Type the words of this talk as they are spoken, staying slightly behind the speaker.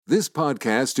This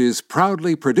podcast is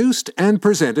proudly produced and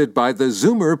presented by the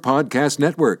Zoomer Podcast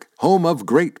Network, home of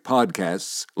great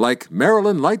podcasts like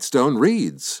Marilyn Lightstone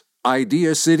Reads,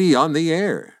 Idea City on the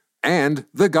Air, and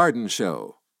The Garden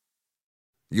Show.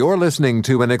 You're listening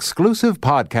to an exclusive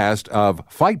podcast of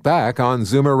Fight Back on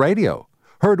Zoomer Radio,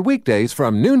 heard weekdays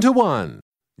from noon to 1.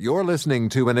 You're listening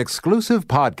to an exclusive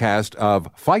podcast of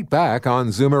Fight Back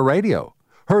on Zoomer Radio,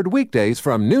 heard weekdays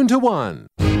from noon to 1.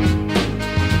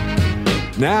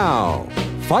 Now,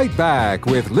 Fight Back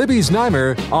with Libby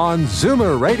Znaimer on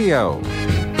Zoomer Radio.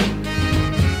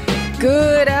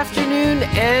 Good afternoon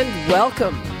and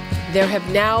welcome. There have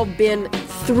now been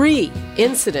 3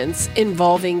 incidents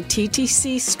involving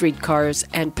TTC streetcars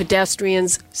and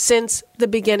pedestrians since the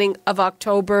beginning of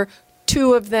October.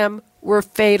 2 of them were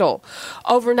fatal.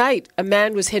 Overnight, a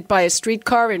man was hit by a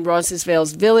streetcar in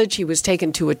Roncesvalles Village. He was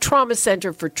taken to a trauma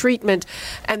center for treatment,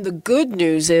 and the good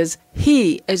news is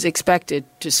he is expected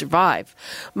to survive.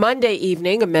 Monday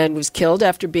evening, a man was killed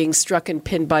after being struck and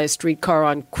pinned by a streetcar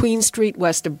on Queen Street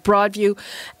west of Broadview,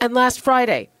 and last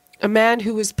Friday, a man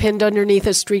who was pinned underneath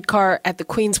a streetcar at the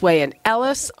Queensway in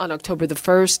Ellis on October the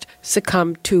 1st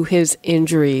succumbed to his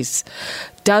injuries.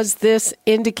 Does this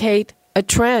indicate a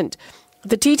trend?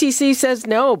 The TTC says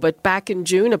no, but back in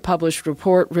June, a published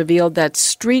report revealed that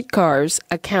streetcars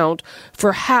account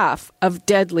for half of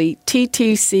deadly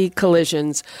TTC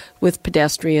collisions with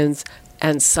pedestrians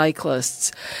and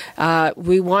cyclists.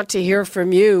 We want to hear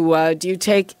from you. Do you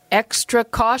take extra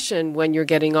caution when you're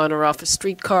getting on or off a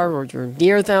streetcar or you're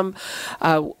near them?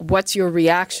 What's your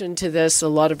reaction to this? A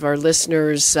lot of our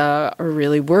listeners are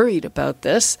really worried about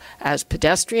this as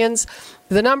pedestrians.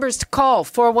 The numbers to call,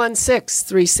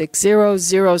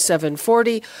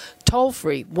 416-360-0740,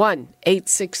 toll-free,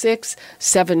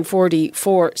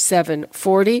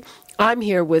 1-866-740-4740. I'm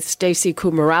here with Stacey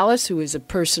Morales, who is a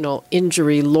personal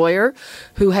injury lawyer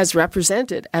who has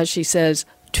represented, as she says,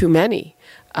 too many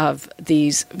of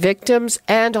these victims.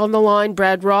 And on the line,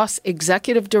 Brad Ross,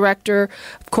 Executive Director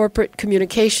of Corporate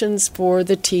Communications for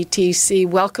the TTC.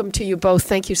 Welcome to you both.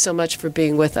 Thank you so much for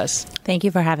being with us. Thank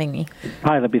you for having me.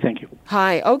 Hi, Libby. Thank you.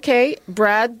 Hi. Okay,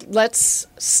 Brad, let's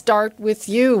start with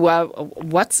you.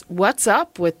 What's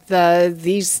up with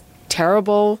these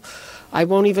terrible, I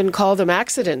won't even call them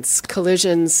accidents,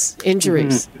 collisions,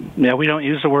 injuries? Mm-hmm. Yeah, we don't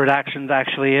use the word accidents,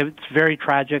 actually. It's very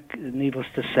tragic, needless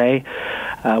to say.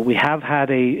 We have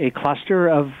had a cluster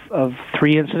of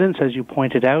 3 incidents, as you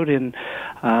pointed out, in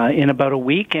about a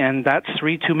week, and that's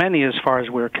 3 too many as far as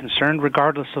we're concerned,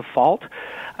 regardless of fault.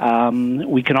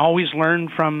 We can always learn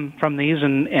from these,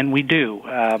 and we do.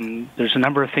 There's a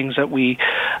number of things that we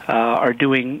are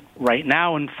doing right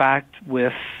now, in fact,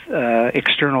 with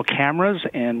external cameras,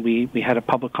 and we had a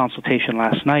public consultation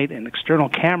last night, and external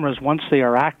cameras, once they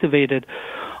are activated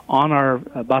on our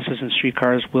buses and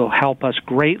streetcars, will help us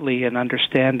greatly in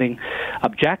understanding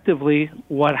objectively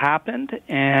what happened,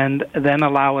 and then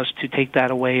allow us to take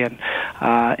that away and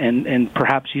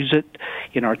perhaps use it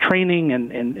in our training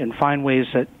and find ways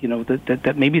that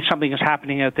that maybe something is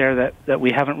happening out there that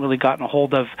we haven't really gotten a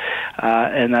hold of,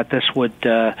 and that this would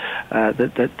that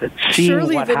seeing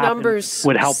Surely what the happened numbers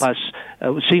would help us.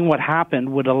 Seeing what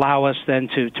happened would allow us then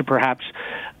to perhaps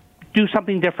do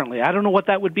something differently. I don't know what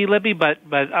that would be, Libby, but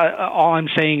all I'm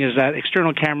saying is that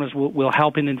external cameras will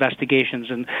help in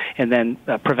investigations and then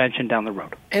prevention down the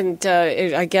road. And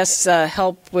I guess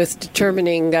help with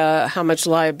determining how much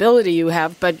liability you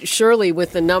have, but surely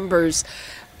with the numbers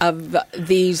of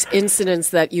these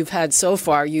incidents that you've had so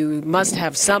far, you must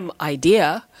have some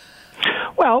idea.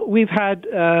 Well, we've had,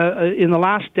 in the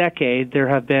last decade, there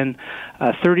have been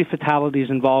 30 fatalities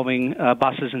involving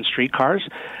buses and streetcars.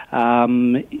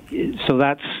 So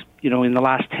that's, in the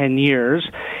last 10 years.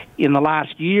 In the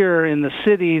last year in the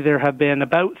city, there have been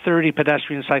about 30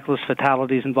 pedestrian cyclist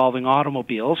fatalities involving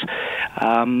automobiles.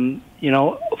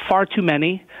 Far too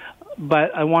many.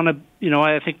 But I want to,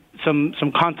 I think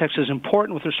some context is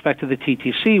important with respect to the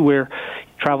TTC, where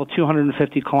travel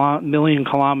 250 million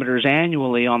kilometers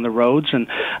annually on the roads, and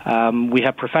we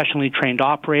have professionally trained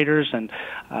operators, and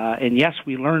yes,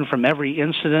 we learn from every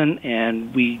incident,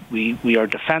 and we are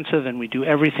defensive, and we do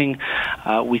everything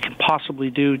we can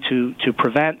possibly do to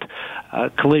prevent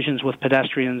collisions with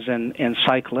pedestrians and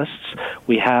cyclists.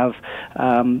 We have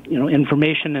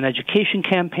information and education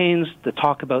campaigns that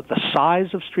talk about the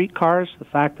size of streetcars, the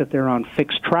fact that they're on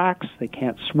fixed tracks, they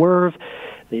can't swerve.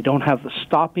 They don't have the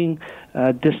stopping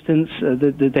distance.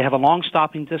 They have a long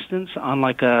stopping distance,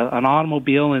 unlike an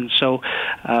automobile, and so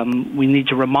we need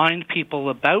to remind people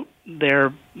about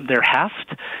their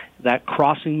heft, that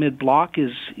crossing mid-block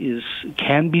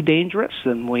can be dangerous,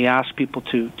 and we ask people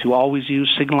to always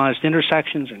use signalized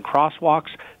intersections and crosswalks.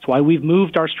 That's why we've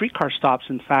moved our streetcar stops,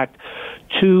 in fact,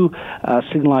 to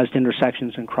signalized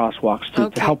intersections and crosswalks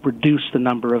to help reduce the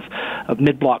number of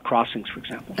mid-block crossings, for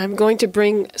example. I'm going to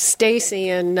bring Stacy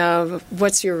in.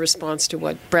 What's your response to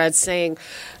what Brad's saying?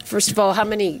 First of all, how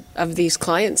many of these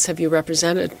clients have you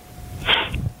represented?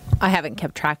 I haven't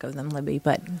kept track of them, Libby,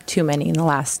 but too many in the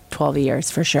last 12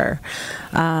 years for sure.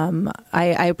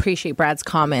 I appreciate Brad's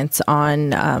comments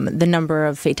on the number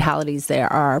of fatalities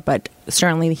there are, but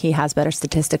certainly he has better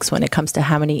statistics when it comes to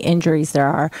how many injuries there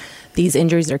are. These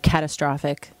injuries are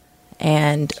catastrophic,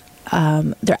 and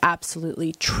they're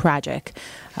absolutely tragic.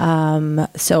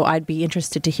 So I'd be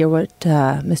interested to hear what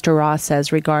Mr. Ross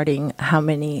says regarding how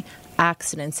many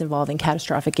accidents involving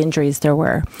catastrophic injuries there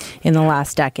were in the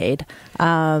last decade.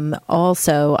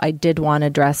 Also, I did want to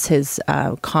address his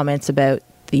comments about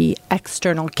the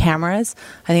external cameras.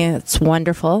 I think that's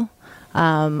wonderful.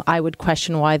 I would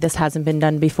question why this hasn't been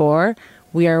done before.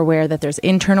 We are aware that there's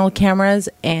internal cameras,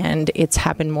 and it's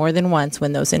happened more than once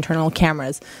when those internal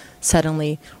cameras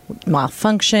suddenly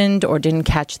malfunctioned or didn't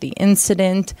catch the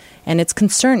incident, and it's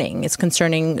concerning. It's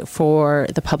concerning for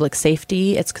the public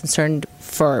safety. It's concerned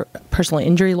for personal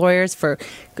injury lawyers, for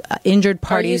injured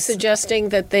parties. Are you suggesting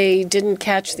that they didn't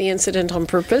catch the incident on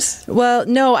purpose? Well,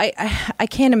 no, I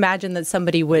can't imagine that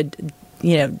somebody would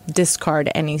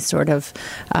discard any sort of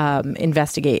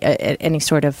investigate any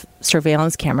sort of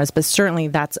surveillance cameras, but certainly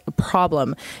that's a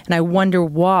problem. And I wonder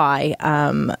why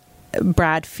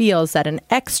Brad feels that an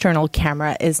external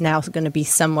camera is now going to be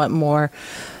somewhat more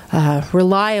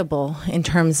reliable in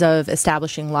terms of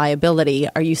establishing liability.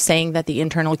 Are you saying that the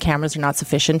internal cameras are not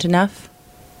sufficient enough?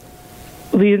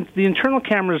 The internal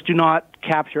cameras do not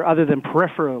capture, other than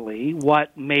peripherally,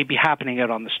 what may be happening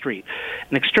out on the street.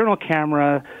 An external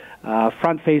camera,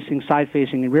 front-facing,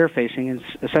 side-facing, and rear-facing, is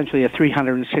essentially a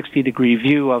 360-degree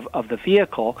view of the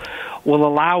vehicle, will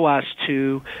allow us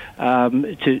to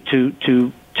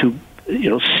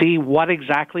see what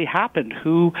exactly happened,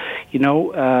 who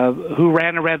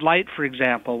ran a red light, for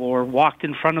example, or walked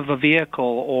in front of a vehicle,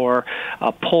 or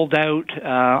pulled out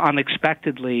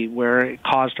unexpectedly where it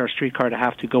caused our streetcar to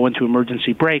have to go into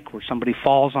emergency brake, where somebody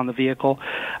falls on the vehicle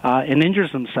and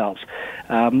injures themselves.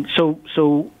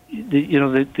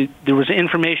 There was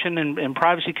information, and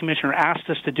Privacy Commissioner asked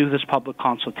us to do this public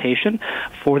consultation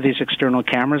for these external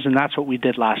cameras, and that's what we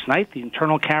did last night. The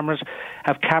internal cameras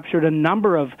have captured a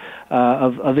number of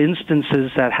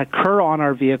instances that occur on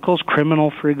our vehicles,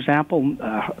 criminal, for example,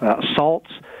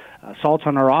 assaults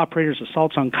on our operators,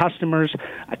 assaults on customers.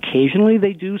 Occasionally,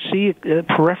 they do see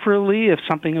peripherally if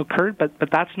something occurred, but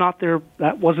that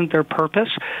wasn't their purpose.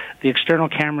 The external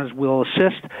cameras will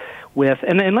assist with,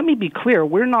 and let me be clear,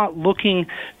 we're not looking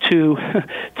to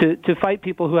fight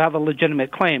people who have a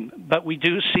legitimate claim, but we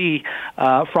do see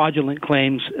fraudulent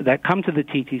claims that come to the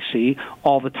TTC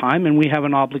all the time, and we have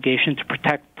an obligation to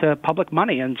protect public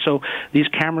money, and so these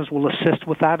cameras will assist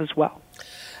with that as well.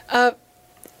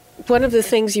 One of the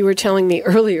things you were telling me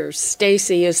earlier,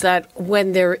 Stacy, is that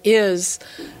when there is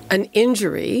an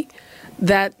injury,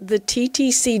 that the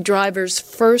TTC driver's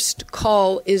first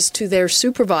call is to their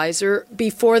supervisor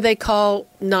before they call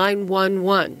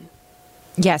 911.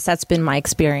 Yes, that's been my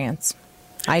experience.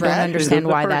 I don't understand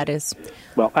why that is.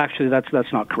 Well, actually, that's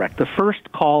not correct. The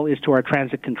first call is to our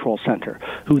transit control center,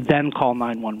 who then call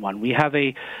 911. We have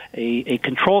a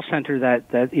control center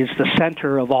that is the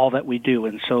center of all that we do,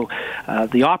 and so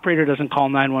the operator doesn't call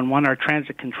 911. Our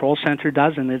transit control center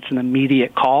does, and it's an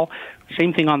immediate call.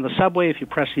 Same thing on the subway. If you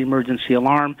press the emergency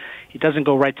alarm, it doesn't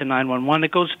go right to 911.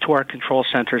 It goes to our control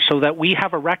center so that we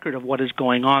have a record of what is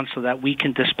going on so that we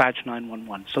can dispatch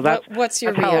 911. So what's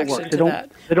your reaction to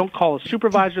that? They don't call a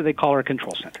supervisor. They call our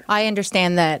control center. I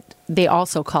understand that they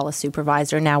also call a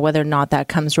supervisor. Now, whether or not that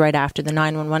comes right after the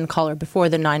 911 call or before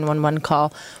the 911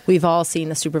 call, we've all seen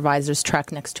the supervisor's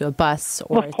truck next to a bus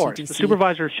or of course, a TTC. The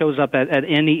supervisor shows up at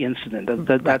any incident.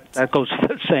 That goes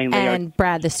without saying. And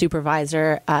Brad, the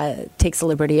supervisor, takes the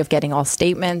liberty of getting all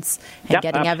statements and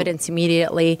getting evidence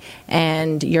immediately.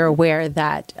 And you're aware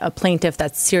that a plaintiff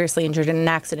that's seriously injured in an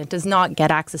accident does not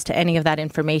get access to any of that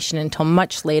information until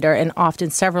much later, and often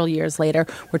several years later.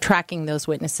 We're tracking those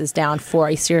witnesses down for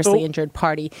a seriously injured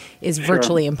party is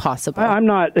virtually impossible. I'm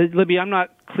not, Libby, I'm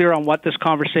not clear on what this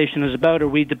conversation is about. Are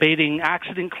we debating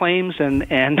accident claims and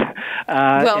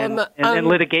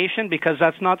litigation? Because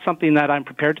that's not something that I'm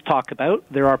prepared to talk about.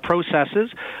 There are processes.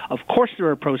 Of course, there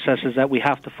are processes that we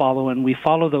have to follow, and we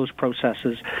follow those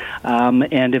processes.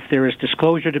 And if there is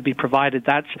disclosure to be provided,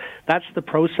 that's the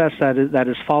process that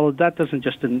is followed. That's not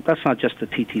just the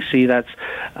TTC.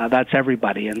 That's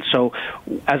everybody. And so,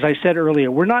 as I said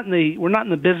earlier, we're not in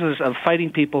the business of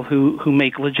fighting people who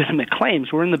make legitimate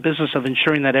claims. We're in the business of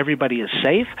ensuring that everybody is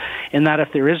safe, and that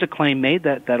if there is a claim made,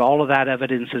 that all of that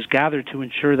evidence is gathered to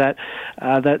ensure that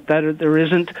there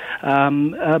isn't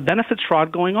benefits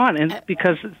fraud going on. And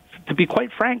because, to be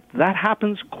quite frank, that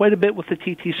happens quite a bit with the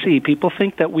TTC. People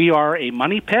think that we are a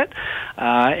money pit,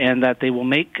 and that they will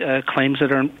make claims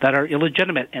that are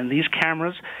illegitimate. And these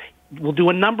cameras will do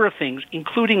a number of things,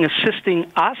 including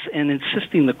assisting us and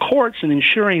assisting the courts in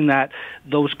ensuring that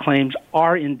those claims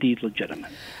are indeed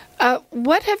legitimate.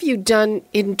 What have you done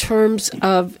in terms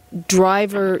of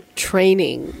driver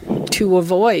training to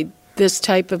avoid this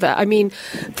type of... I mean,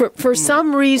 for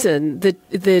some reason,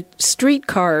 the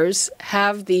streetcars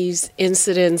have these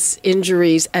incidents,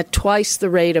 injuries at twice the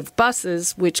rate of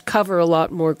buses, which cover a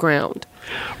lot more ground.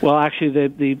 Well, actually,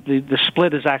 the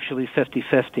split is actually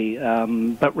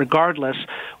 50-50. But regardless,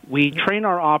 we train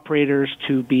our operators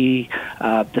to be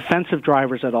defensive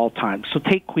drivers at all times. So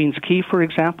take Queens Quay, for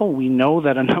example. We know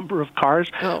that a number of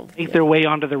cars make their way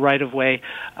onto the right-of-way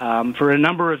for a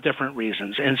number of different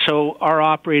reasons. And so our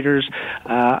operators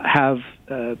have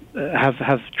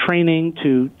training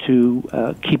to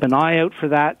keep an eye out for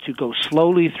that, to go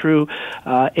slowly through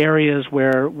areas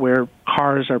where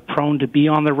cars are prone to be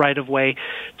on the right-of-way,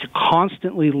 to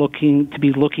constantly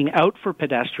be looking out for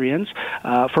pedestrians,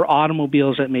 for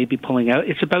automobiles that may be pulling out.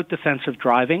 It's about defensive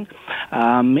driving.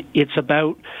 It's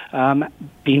about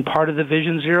being part of the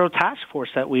Vision Zero task force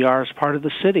that we are as part of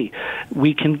the city.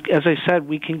 We can, as I said,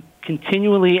 we can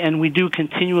continually, and we do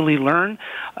continually learn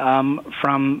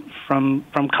from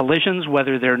collisions,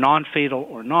 whether they're non-fatal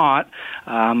or not.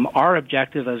 Our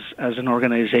objective as an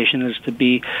organization is to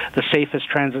be the safest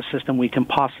transit system we can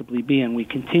possibly be, and we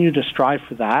continue to strive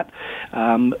for that.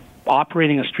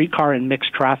 Operating a streetcar in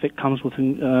mixed traffic comes with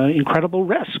incredible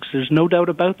risks. There's no doubt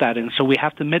about that, and so we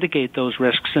have to mitigate those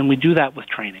risks, and we do that with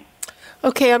training.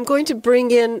 Okay, I'm going to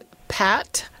bring in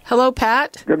Pat. Hello,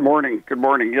 Pat. Good morning. Good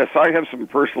morning. Yes, I have some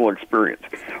personal experience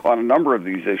on a number of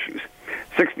these issues.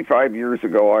 65 years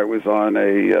ago, I was on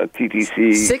a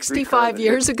TTC. 65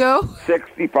 years ago?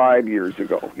 65 years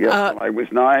ago, yes. I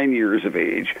was 9 years of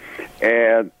age,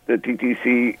 and the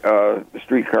TTC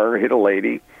streetcar hit a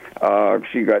lady.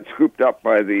 She got scooped up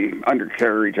by the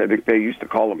undercarriage. I think they used to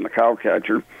call them the cow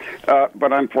catcher.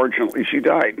 But unfortunately, she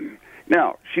died.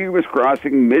 Now, she was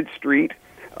crossing mid-street.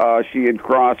 She had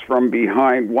crossed from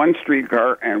behind one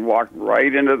streetcar and walked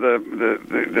right into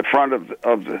the front of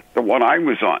the one I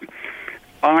was on.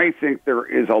 I think there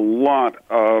is a lot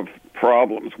of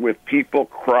problems with people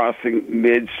crossing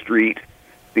mid-street.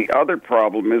 The other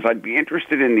problem is I'd be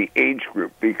interested in the age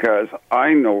group, because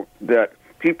I know that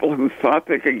people who thought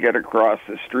they could get across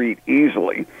the street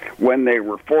easily when they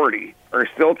were 40 are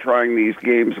still trying these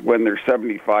games when they're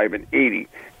 75 and 80,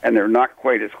 and they're not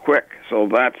quite as quick. So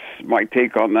that's my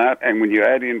take on that. And when you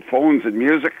add in phones and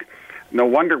music, no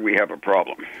wonder we have a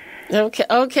problem.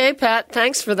 Okay, Pat,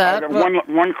 thanks for that. I have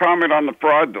one comment on the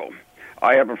fraud, though.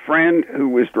 I have a friend who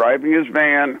was driving his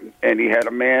van, and he had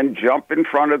a man jump in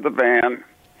front of the van.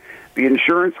 The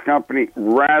insurance company,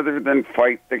 rather than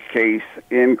fight the case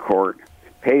in court,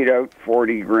 paid out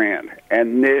 $40,000.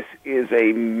 And this is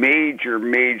a major,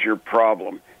 major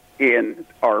problem in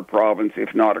our province,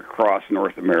 if not across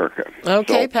North America.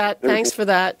 Okay, so, Pat, thanks for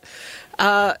that.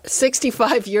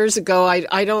 65 years ago,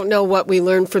 I don't know what we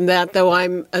learned from that, though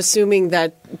I'm assuming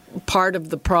that part of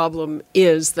the problem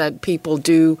is that people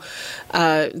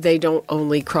they don't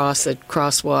only cross at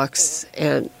crosswalks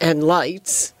and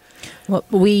lights. Well,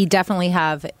 we definitely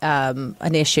have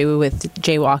an issue with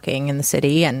jaywalking in the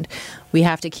city, and we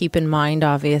have to keep in mind,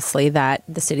 obviously, that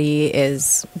the city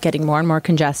is getting more and more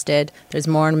congested. There's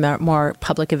more and more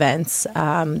public events.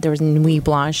 There was Nuit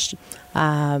Blanche.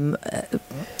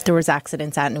 There was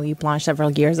accidents at Nuit Blanche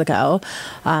several years ago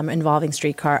involving a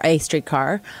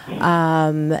streetcar.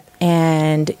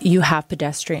 And you have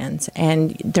pedestrians,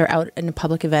 and they're out in a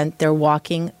public event. They're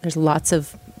walking. There's lots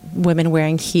of women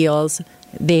wearing heels.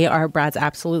 Brad's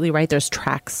absolutely right. There's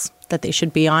tracks that they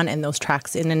should be on, and those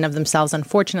tracks in and of themselves,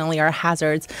 unfortunately, are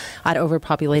hazards at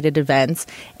overpopulated events.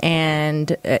 And,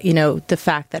 the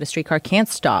fact that a streetcar can't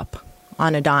stop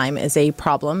on a dime is a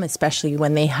problem, especially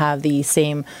when they have the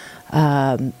same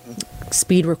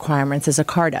speed requirements as a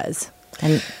car does.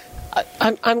 And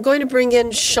I'm going to bring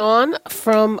in Sean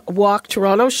from Walk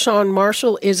Toronto. Sean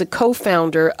Marshall is a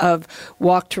co-founder of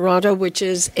Walk Toronto, which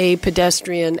is a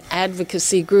pedestrian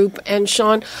advocacy group. And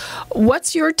Sean,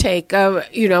 what's your take?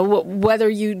 Whether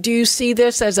do you see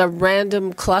this as a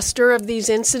random cluster of these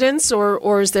incidents,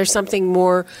 or is there something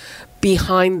more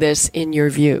behind this in your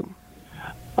view?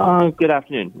 Good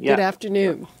afternoon. Yeah. Good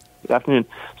afternoon. Good afternoon.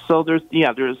 So there's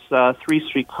 3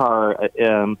 streetcar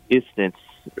incidents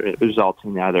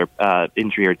resulting in either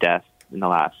injury or death in the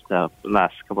last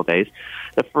couple of days.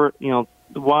 The first, the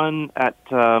one at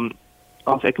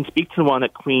I can speak to the one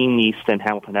at Queen East and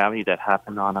Hamilton Avenue that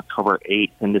happened on October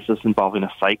 8th, and this is involving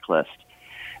a cyclist.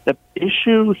 The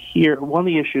issue here, one of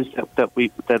the issues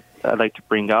that I'd like to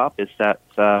bring up is that,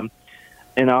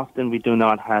 and often we do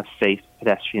not have safe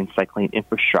pedestrian cycling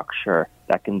infrastructure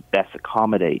that can best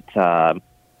accommodate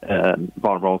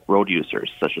vulnerable road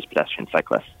users, such as pedestrian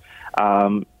cyclists.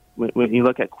 When you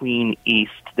look at Queen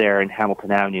East there in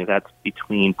Hamilton Avenue, that's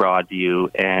between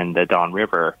Broadview and the Don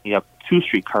River. You have 2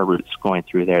 streetcar routes going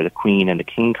through there, the Queen and the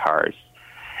King cars,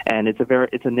 and it's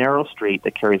a narrow street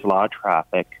that carries a lot of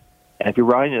traffic. And if you're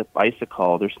riding a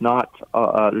bicycle, there's not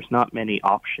many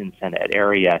options in that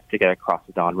area to get across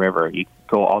the Don River. You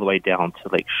go all the way down to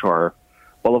Lakeshore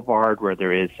Boulevard, where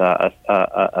there is a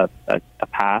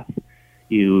path.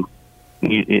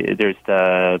 There's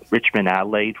the Richmond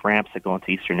Adelaide ramps that go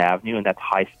into Eastern Avenue, and that's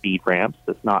high-speed ramps.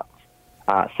 That's not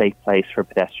a safe place for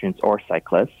pedestrians or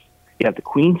cyclists. You have the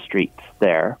Queen Street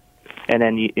there, and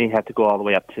then you have to go all the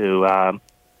way up to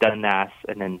Dundas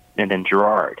and then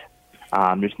Gerrard.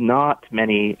 There's not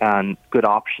many good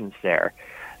options there.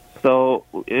 So,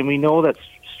 and we know that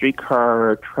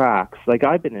streetcar tracks, like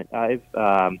I've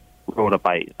rode a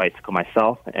bicycle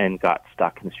myself and got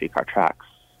stuck in the streetcar tracks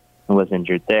and was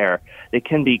injured there. They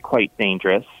can be quite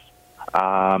dangerous,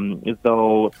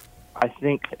 though I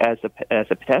think as a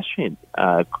pedestrian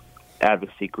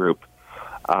advocacy group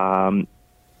and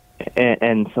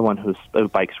someone who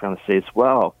bikes around the city as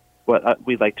well, what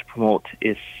we'd like to promote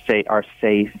is our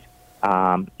safe,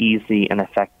 easy and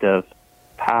effective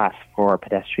path for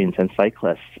pedestrians and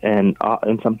cyclists. And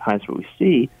sometimes what we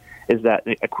see is that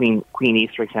a Queen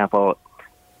East, for example,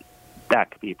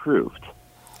 that could be approved.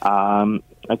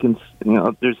 There's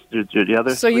the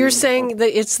other. So you're saying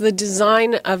that it's the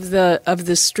design of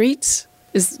the streets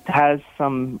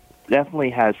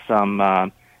definitely has some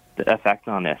effect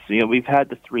on this. We've had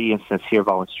the 3 incidents here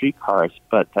involving streetcars,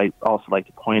 but I also like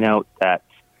to point out that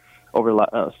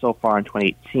so far in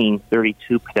 2018,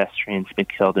 32 pedestrians have been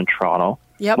killed in Toronto.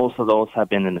 Yep. Most of those have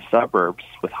been in the suburbs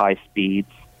with high speeds.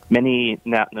 Many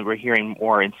now we're hearing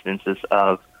more instances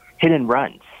of hit and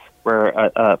runs, where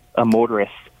a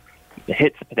motorist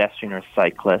hits a pedestrian or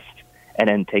cyclist and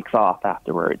then takes off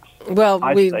afterwards. Well,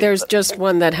 there's just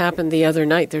one that happened the other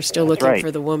night. They're still looking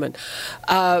for the woman.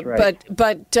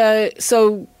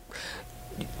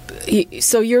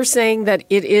 So you're saying that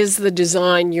it is the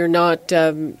design. You're not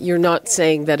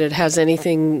saying that it has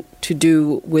anything to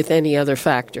do with any other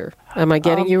factor. Am I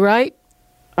getting you right?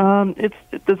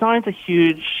 Design's a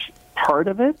huge part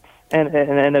of it,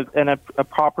 and a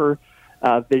proper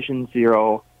Vision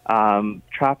Zero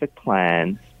traffic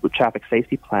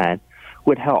safety plan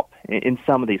would help in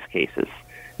some of these cases.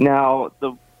 Now,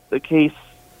 the case,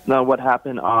 what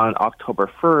happened on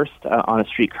October 1st on a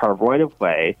streetcar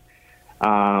right-of-way,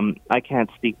 I can't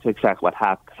speak to exactly what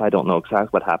happened because I don't know exactly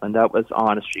what happened. That was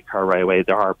on a streetcar right-of-way.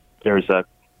 There's a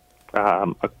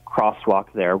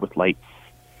crosswalk there with lights.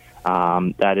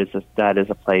 That is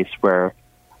a place where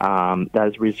that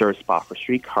is a reserved spot for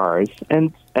streetcars,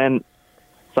 and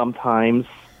sometimes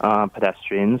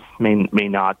pedestrians may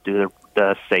not do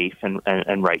the safe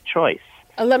and right choice.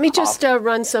 Let me just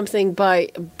run something by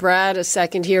Brad a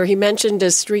second here. He mentioned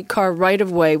a streetcar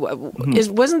right-of-way.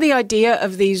 Wasn't the idea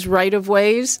of these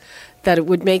right-of-ways that it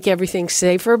would make everything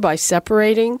safer by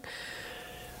separating?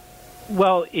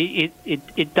 Well,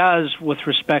 it does with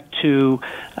respect to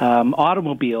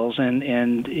automobiles,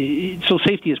 and so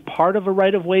safety is part of a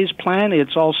right-of-ways plan.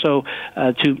 It's also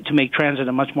to make transit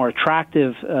a much more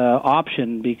attractive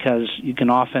option, because you can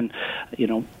often,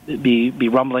 be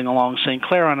rumbling along St.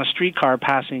 Clair on a streetcar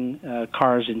passing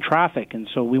cars in traffic, and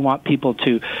so we want people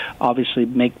to obviously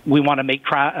make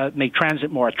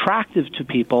transit more attractive to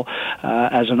people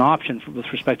as an option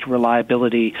with respect to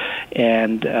reliability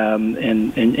and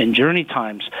journey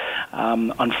times.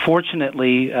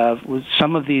 Unfortunately, with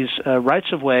some of these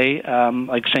rights of way,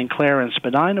 like St. Clair and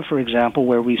Spadina, for example,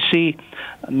 where we see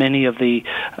many of the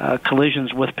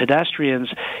collisions with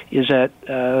pedestrians, is that,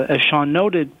 as Sean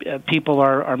noted, people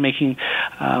are making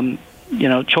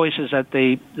choices that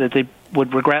they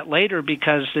would regret later,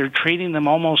 because they're treating them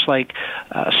almost like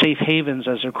safe havens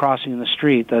as they're crossing the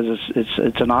street.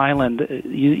 It's an island.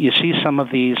 You see some of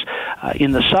these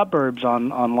in the suburbs on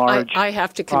large. I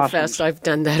have to confess, I've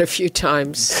done that a few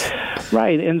times.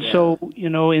 Right, and so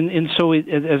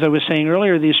as I was saying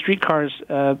earlier, these streetcars,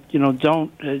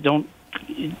 don't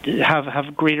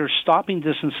have greater stopping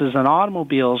distances than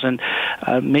automobiles, and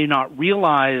may not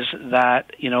realize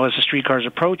that as the streetcar is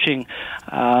approaching,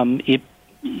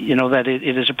 that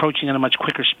it is approaching at a much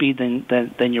quicker speed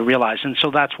than you realize. And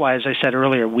so that's why, as I said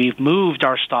earlier, we've moved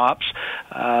our stops,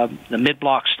 the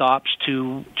mid-block stops,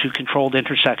 to controlled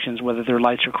intersections, whether they're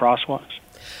lights or crosswalks.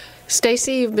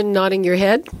 Stacey, you've been nodding your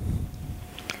head.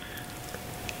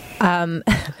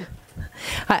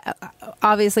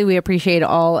 Obviously, we appreciate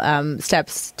all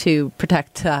steps to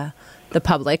protect the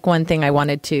public. One thing I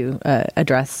wanted to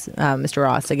address, Mr.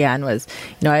 Ross, again, was,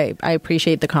 I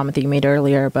appreciate the comment that you made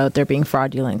earlier about there being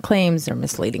fraudulent claims or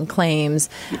misleading claims.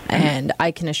 And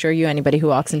I can assure you, anybody who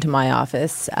walks into my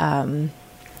office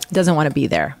doesn't want to be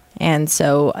there. And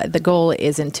so the goal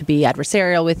isn't to be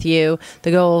adversarial with you.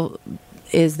 The goal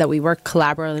is that we work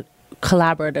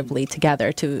collaboratively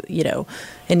together to,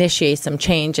 initiate some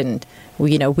change. And,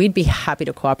 we'd be happy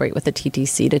to cooperate with the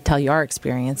TTC to tell you our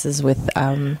experiences with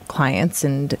clients.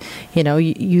 And,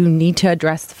 you need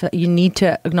to you need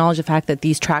to acknowledge the fact that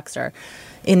these tracks are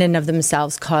in and of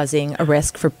themselves causing a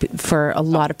risk for a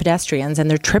lot of pedestrians, and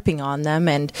they're tripping on them.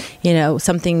 And,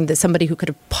 something that somebody who could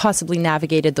have possibly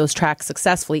navigated those tracks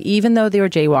successfully, even though they were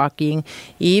jaywalking,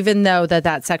 even though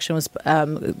that section was,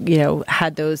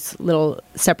 had those little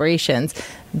separations,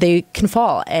 they can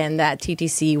fall. And that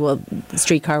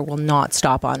streetcar will not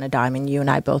stop on a dime. And you and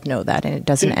I both know that, and it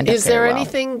doesn't end up very well. Is there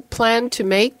anything planned to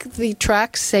make the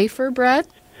tracks safer, Brad?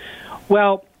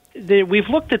 Well, we've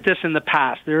looked at this in the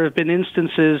past. There have been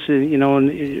instances,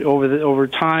 over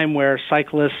time where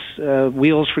cyclists'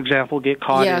 wheels, for example, get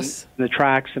caught in the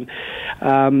tracks, and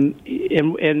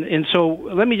so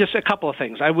let me just a couple of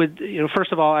things. I would,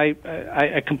 first of all,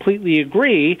 I completely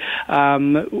agree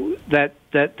that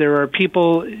there are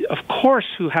people, of course,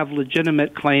 who have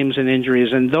legitimate claims and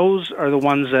injuries, and those are the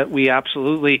ones that we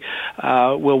absolutely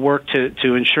will work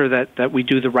to ensure that we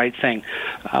do the right thing.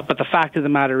 But the fact of the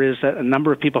matter is that a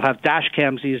number of people have dash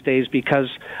cams these days because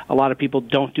a lot of people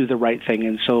don't do the right thing,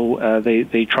 and so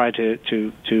they try to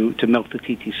milk the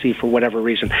TTC for whatever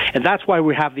reason. And that's why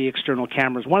we have the external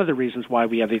cameras. One of the reasons why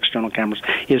we have the external cameras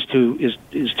is to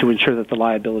ensure that the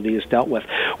liability is dealt with.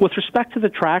 With respect to the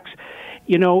tracks,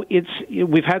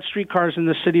 we've had streetcars in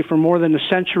the city for more than a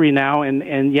century now,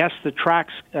 and yes, the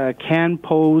tracks can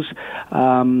pose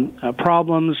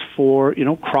problems for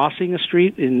crossing a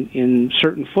street in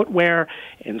certain footwear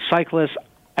and cyclists.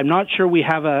 I'm not sure we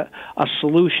have a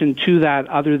solution to that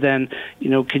other than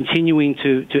continuing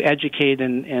to educate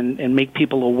and make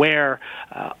people aware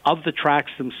of the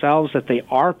tracks themselves, that they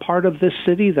are part of this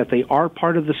city, that they are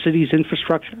part of the city's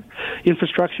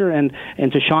infrastructure, and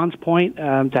to Sean's point,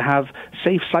 to have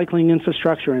safe cycling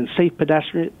infrastructure and safe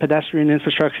pedestrian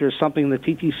infrastructure is something the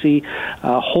TTC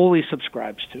wholly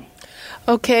subscribes to.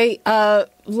 Okay,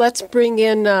 let's bring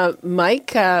in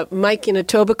Mike. Mike in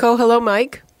Etobicoke. Hello,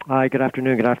 Mike. Hi, good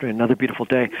afternoon. Good afternoon. Another beautiful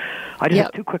day. I just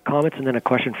have two quick comments and then a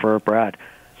question for Brad.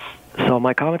 So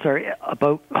my comments are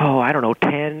about,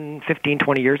 10, 15,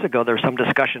 20 years ago, there was some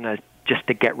discussion just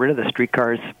to get rid of the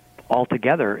streetcars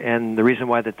altogether. And the reason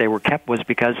why that they were kept was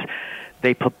because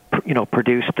they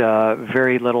produced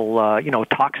very little,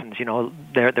 toxins.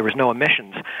 There was no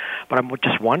emissions. But I'm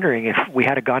just wondering if we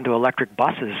had gone to electric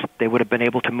buses, they would have been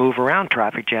able to move around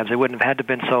traffic jams. They wouldn't have had to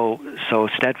been so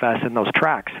steadfast in those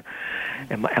tracks.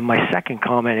 And my second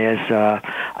comment is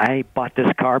I bought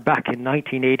this car back in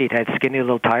 1980. It had skinny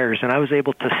little tires, and I was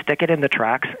able to stick it in the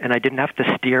tracks, and I didn't have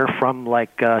to steer from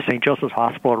St. Joseph's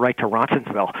Hospital right to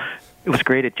Ronsonsville. It was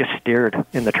great. It just steered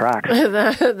in the tracks.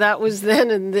 That was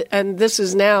then, and this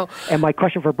is now. And my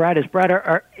question for Brad is, is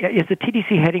the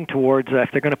TTC heading towards,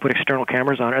 if they're going to put external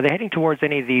cameras on, are they heading towards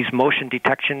any of these motion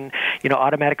detection,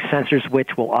 automatic sensors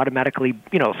which will automatically,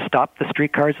 stop the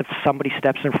streetcars if somebody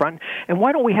steps in front? And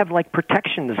why don't we have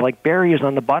protections, like barriers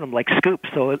on the bottom, like scoops,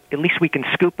 so at least we can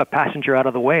scoop a passenger out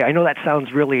of the way? I know that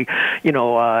sounds really, it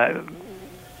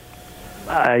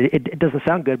doesn't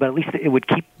sound good, but at least it would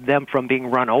keep them from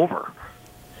being run over,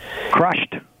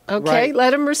 crushed. Okay, Right.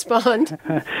 let him respond.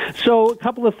 So a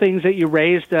couple of things that you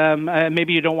raised.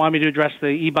 Maybe you don't want me to address the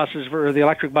e-buses or the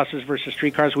electric buses versus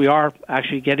streetcars. We are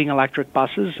actually getting electric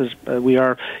buses. We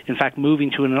are, in fact,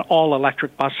 moving to an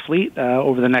all-electric bus fleet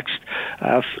over the next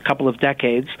couple of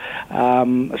decades.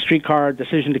 A streetcar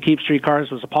decision to keep streetcars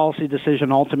was a policy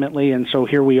decision ultimately, and so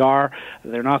here we are.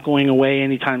 They're not going away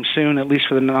anytime soon, at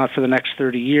least not for the next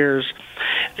 30 years.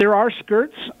 There are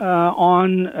skirts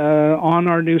on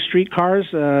our new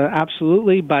streetcars,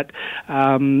 absolutely, but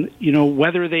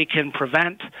whether they can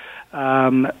prevent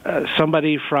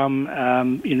somebody from,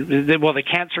 they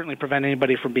can't certainly prevent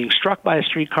anybody from being struck by a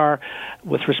streetcar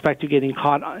with respect to getting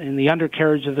caught in the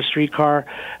undercarriage of the streetcar.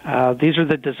 These are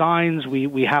the designs.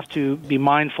 We have to be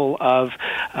mindful of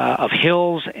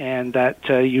hills, and that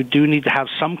you do need to have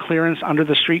some clearance under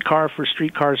the streetcar for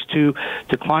streetcars to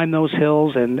climb those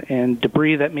hills and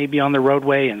debris that may be on the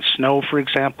roadway and snow, for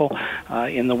example,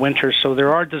 in the winter. So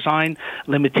there are design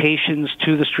limitations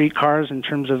to the streetcars in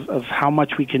terms of how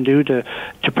much we can do to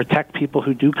protect people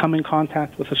who do come in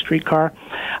contact with a streetcar.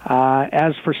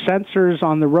 As for sensors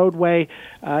on the roadway,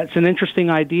 it's an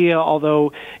interesting idea,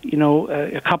 although,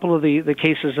 a couple of the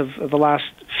cases of the last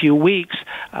few weeks,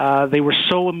 they were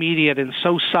so immediate and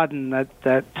so sudden that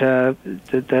there's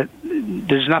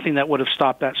nothing that would have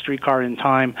stopped that streetcar in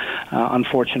time,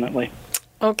 unfortunately.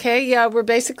 Okay, yeah, we're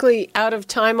basically out of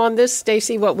time on this.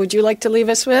 Stacey, what would you like to leave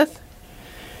us with?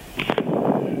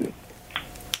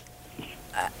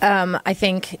 I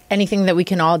think anything that we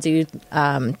can all do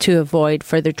to avoid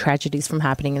further tragedies from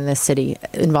happening in this city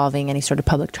involving any sort of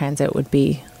public transit would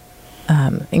be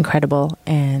incredible.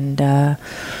 And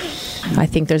I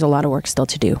think there's a lot of work still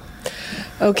to do.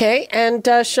 Okay, and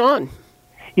Sean?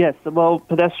 Yes, well,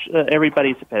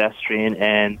 everybody's a pedestrian,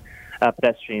 and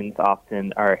pedestrians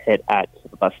often are hit at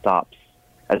the bus stops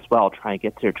as well, trying to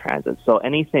get to their transit. So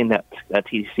anything that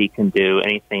TTC can do,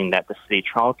 anything that the City of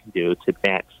Toronto can do to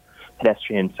advance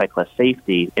pedestrian cyclist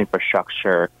safety,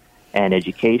 infrastructure, and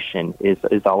education is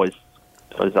always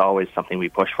something we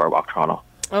push for at Walk Toronto.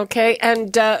 Okay,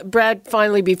 and Brad,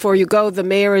 finally, before you go, the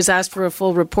mayor has asked for a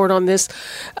full report on this.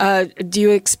 Do you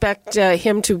expect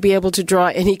him to be able to draw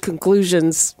any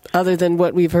conclusions other than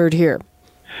what we've heard here?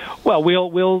 Well,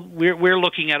 we're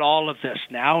looking at all of this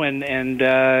now,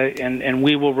 and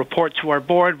we will report to our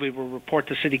board. We will report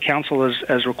to City Council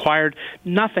as required.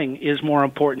 Nothing is more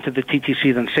important to the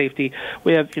TTC than safety.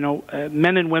 We have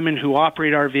men and women who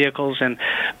operate our vehicles, and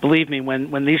believe me,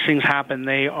 when these things happen,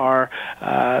 they are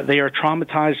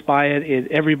traumatized by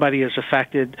it. Everybody is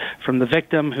affected, from the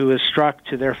victim who is struck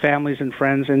to their families and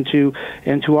friends, and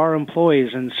to our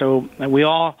employees. And so we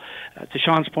all, to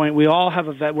Sean's point, we're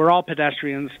all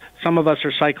pedestrians. Some of us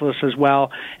are cyclists as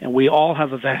well, and we all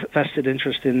have a vested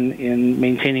interest in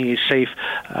maintaining a safe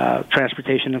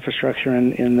transportation infrastructure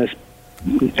in this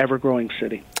ever-growing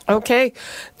city. Okay.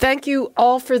 Thank you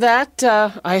all for that.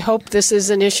 I hope this is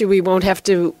an issue we won't have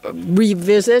to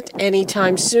revisit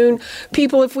anytime soon.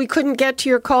 People, if we couldn't get to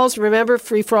your calls, remember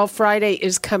Free for All Friday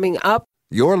is coming up.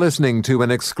 You're listening to an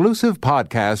exclusive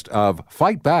podcast of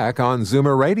Fight Back on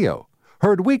Zoomer Radio.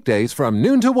 Heard weekdays from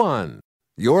noon to 1.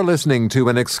 You're listening to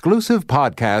an exclusive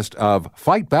podcast of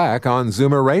Fight Back on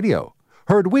Zoomer Radio.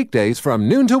 Heard weekdays from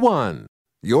noon to 1.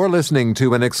 You're listening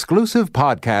to an exclusive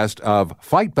podcast of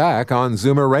Fight Back on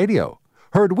Zoomer Radio.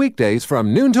 Heard weekdays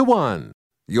from noon to 1.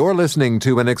 You're listening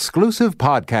to an exclusive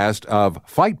podcast of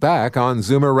Fight Back on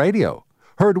Zoomer Radio.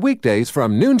 Heard weekdays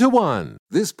from noon to 1.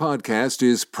 This podcast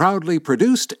is proudly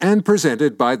produced and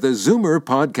presented by the Zoomer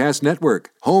Podcast Network,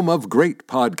 home of great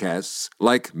podcasts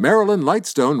like Marilyn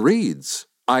Lightstone Reads,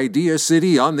 Idea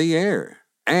City on the Air,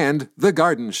 and The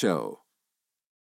Garden Show.